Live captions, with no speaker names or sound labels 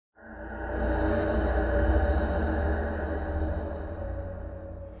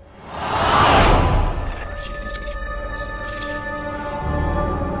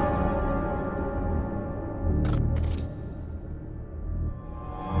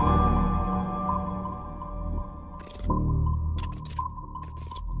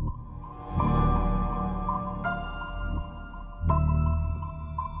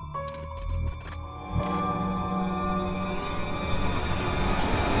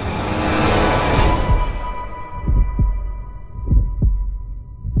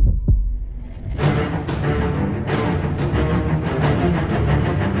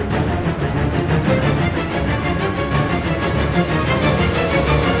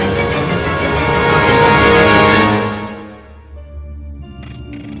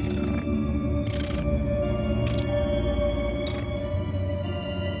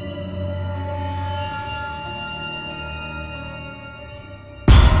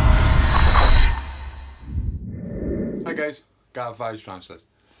Gav Vibes Transfers.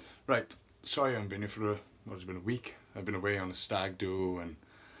 Right, sorry I haven't been here for it's been a week. I've been away on a stag do, and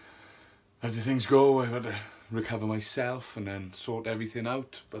as the things go, I've had to recover myself and then sort everything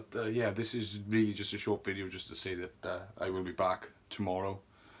out. But yeah, this is really just a short video just to say that I will be back tomorrow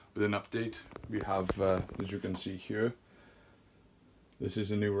with an update. We have, as you can see here, this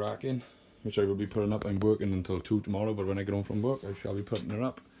is a new racking, which I will be putting up. I'm working until 2 tomorrow, but when I get home from work, I shall be putting it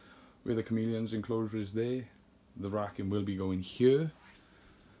up. Where the chameleons enclosure is there, the racking will be going here.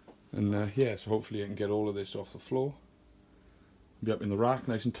 And yeah, so hopefully I can get all of this off the floor. Be up in the rack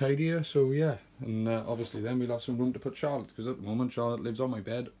nice and tidy here, so yeah. And obviously then we'll have some room to put Charlotte, because at the moment Charlotte lives on my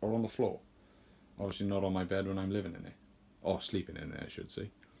bed or on the floor. Obviously not on my bed when I'm living in it. Or sleeping in it, I should say.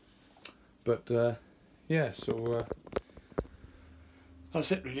 But yeah, so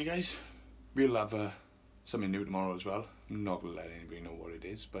that's it really, guys. We'll have something new tomorrow as well. I'm not going to let anybody know what it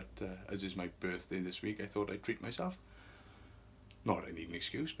is, but as it's my birthday this week, I thought I'd treat myself. Not that I need an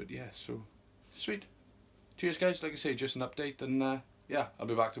excuse, but yeah, so sweet. Cheers guys, like I say, just an update, and yeah, I'll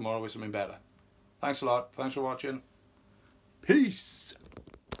be back tomorrow with something better. Thanks a lot, thanks for watching. Peace!